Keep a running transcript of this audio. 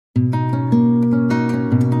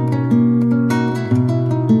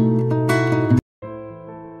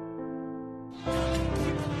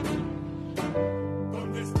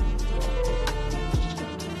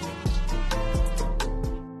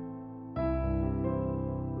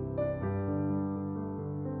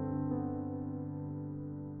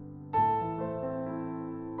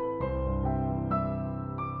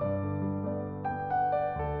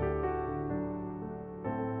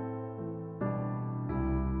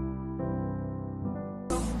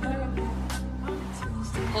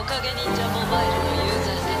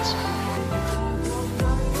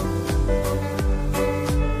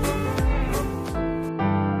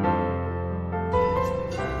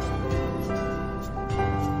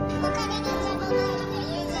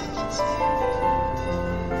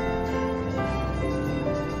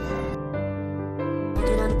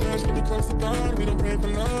We don't pray for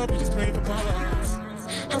love, we just pray for balance.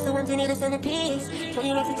 House the ones who need a centerpiece.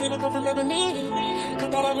 20 rocks until I go from Lebanese.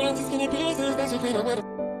 Cut all our hands to skinny pieces, that should be the way.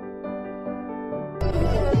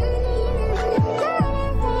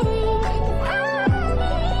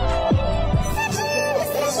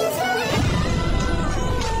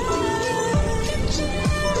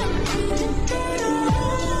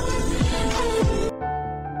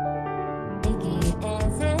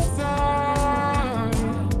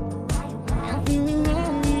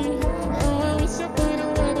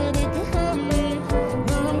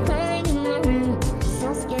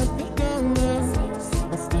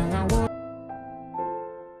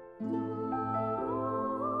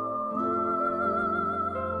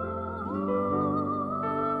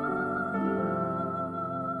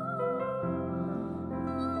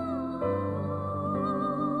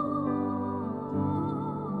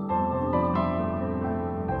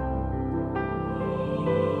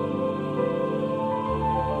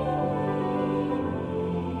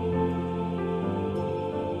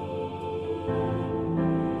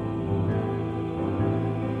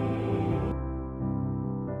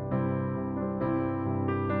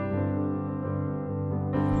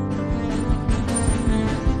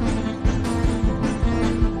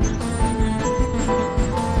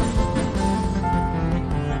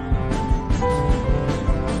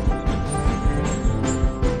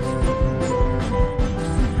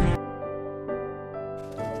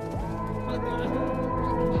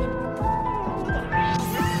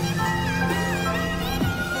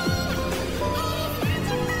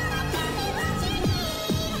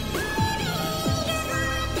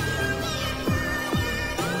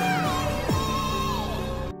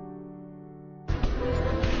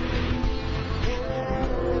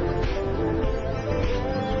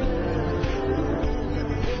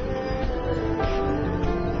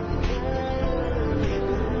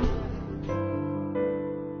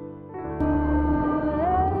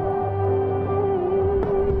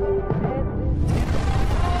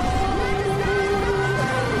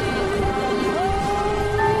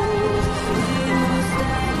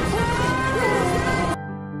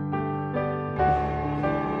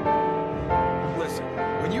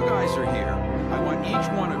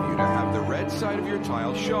 Side of your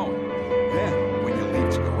tile shown. Then, when you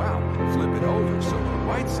leave to go out, flip it over so the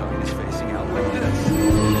white side is facing out like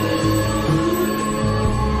this.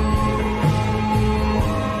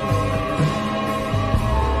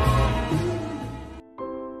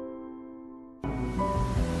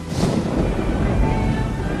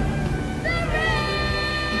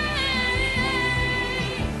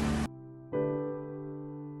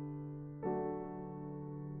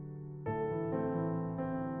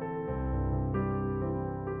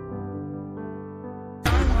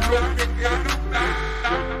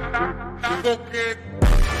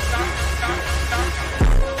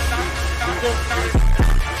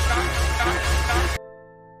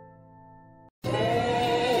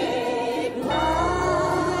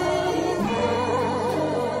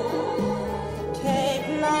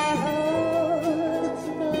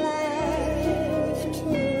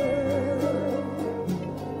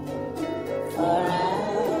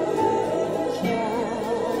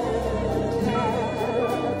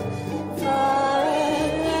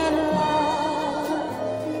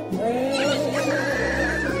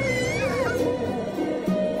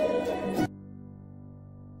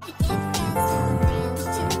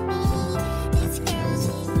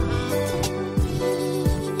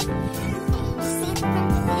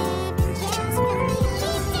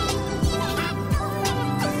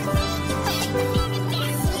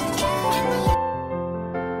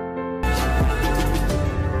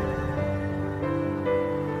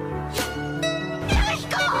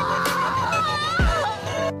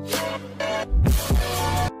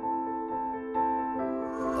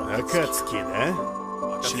 Акацки,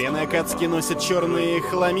 да? Члены Акацки носят черные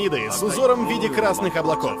хламиды с узором в виде красных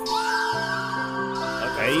облаков.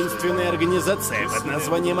 Таинственная организация под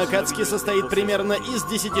названием Акацки состоит примерно из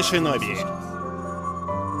 10 шиноби.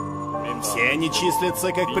 Все они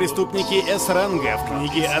числятся как преступники С-ранга в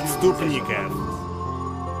книге отступников.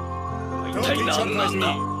 Кто ты, черт возьми?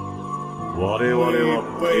 Бог.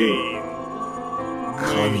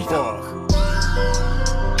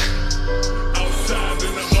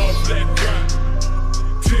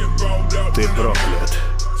 Ты проклят.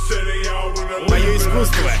 Мое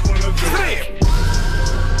искусства. Взрыв!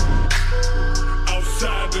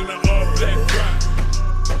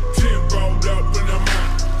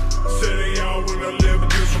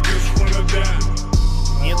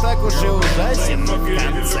 Не так уж и ужасен, в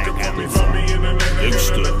конце концов. Так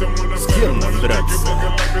что, с кем нам драться?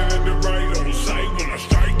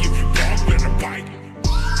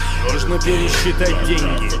 Нужно пересчитать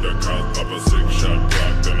деньги.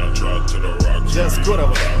 До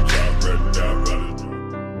скорого.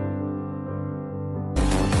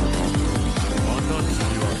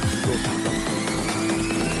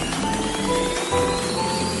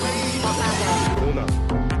 Konan,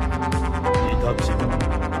 Itachi,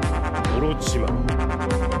 Orochima,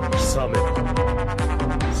 Kisame,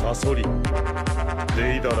 Sasori,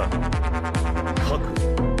 Deidara, Kaku,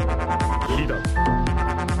 Hidan.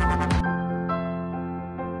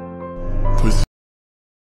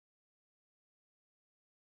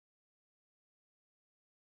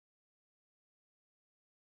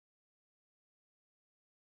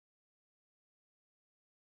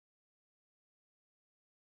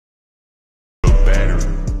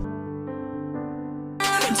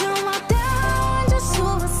 De uma terra onde a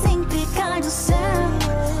chuva sempre cai do céu.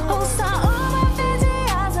 Ouça uma vez de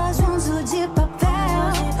asas junto de papel.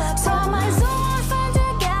 Só mais uma fã de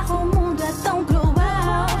guerra, o mundo é tão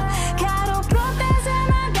cruel. Quero proteger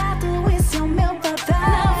meu gato, esse é o meu papel.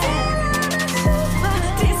 Na vila da chuva,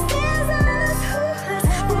 tristeza nas ruas.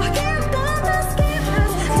 Por que tantas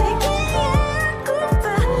guerras? De quem é a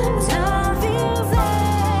culpa? Já avisei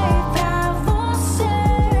pra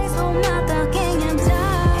vocês, vou matar quem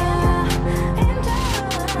entrar.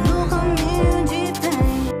 No caminho de bem.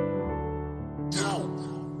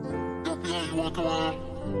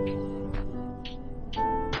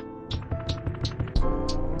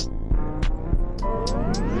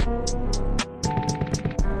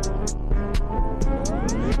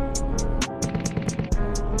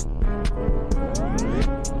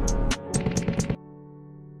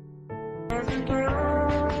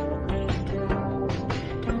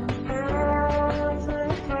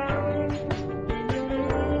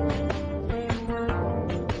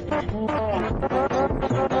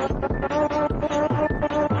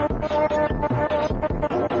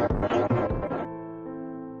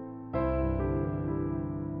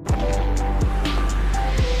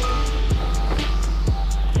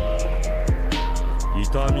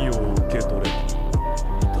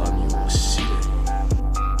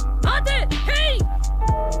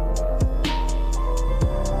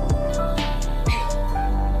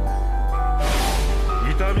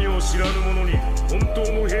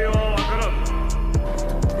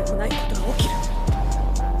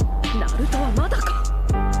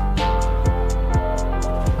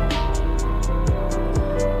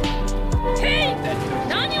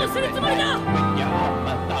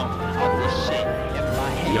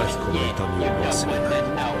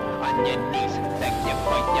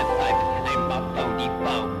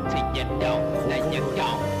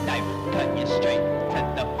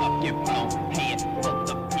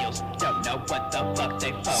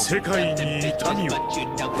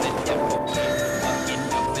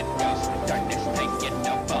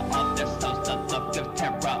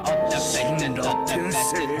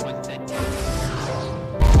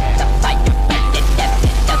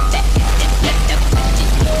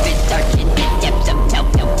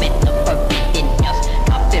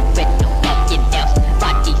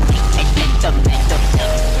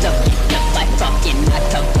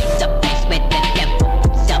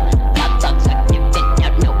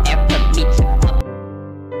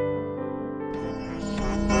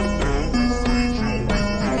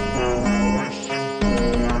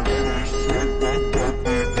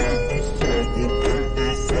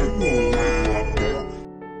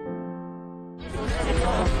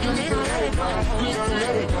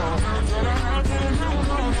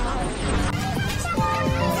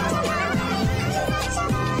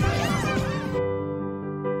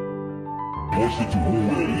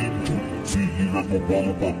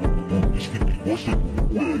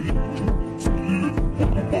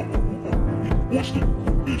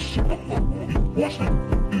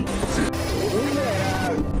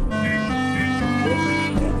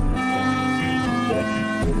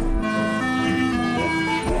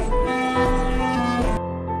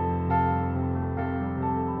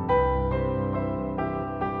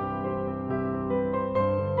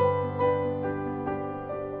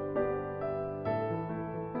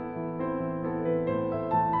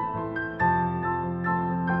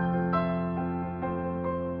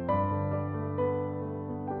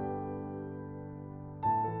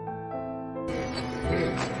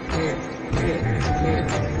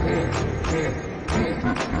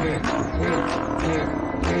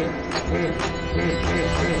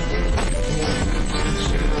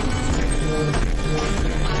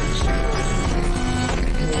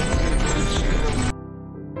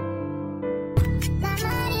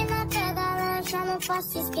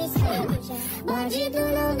 Posso esquecer, bandido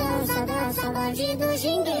não dança, dança, bandido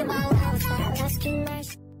gingue balança, elas que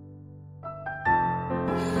mais.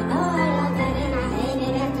 Oh, I love that and I hate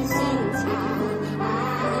it at the same time.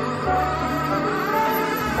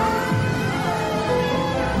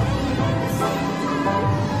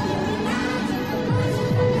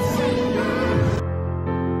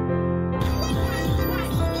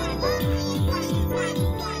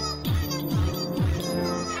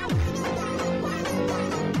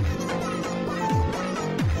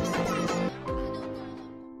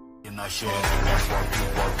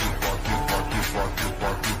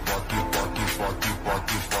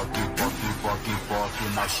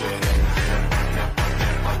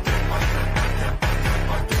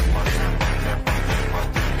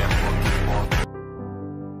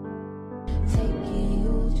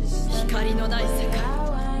光のない世界、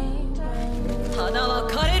花は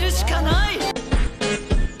枯れるしかない。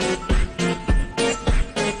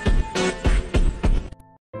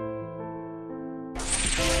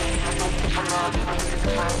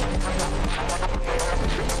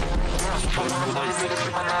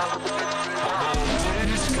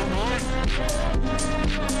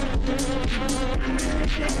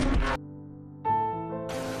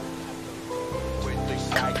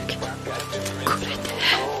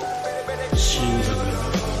死んだから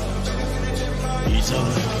いざなう。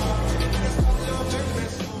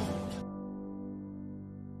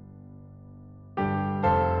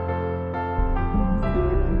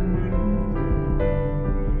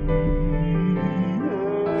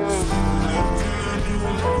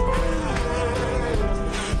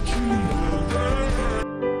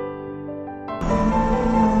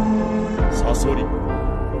サソリ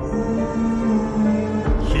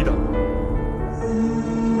火だ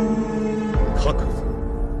核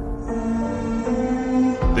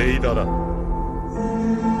デイダラ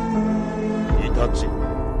イタチ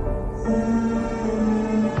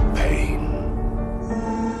ペイン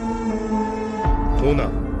コナン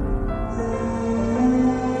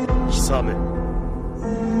ヒサメ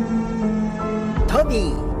トビー。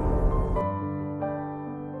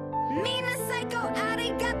みんな最高あ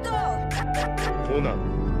りがとう。コナン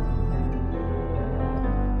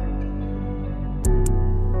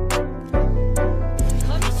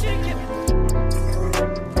紙手裏剣。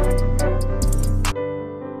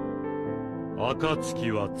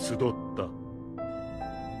暁は集った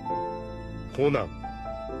コナン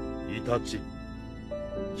イタチ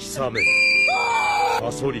ヒサメ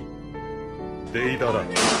サソリデイダラ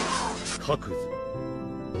カクズ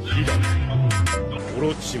ヒダオ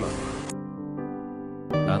ロチマ。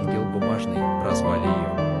Ангел бумажный, прозвали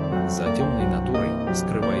ее. За темной натурой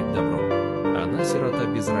скрывает добро. Она сирота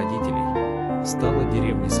без родителей. Стала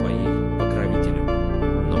деревней своей,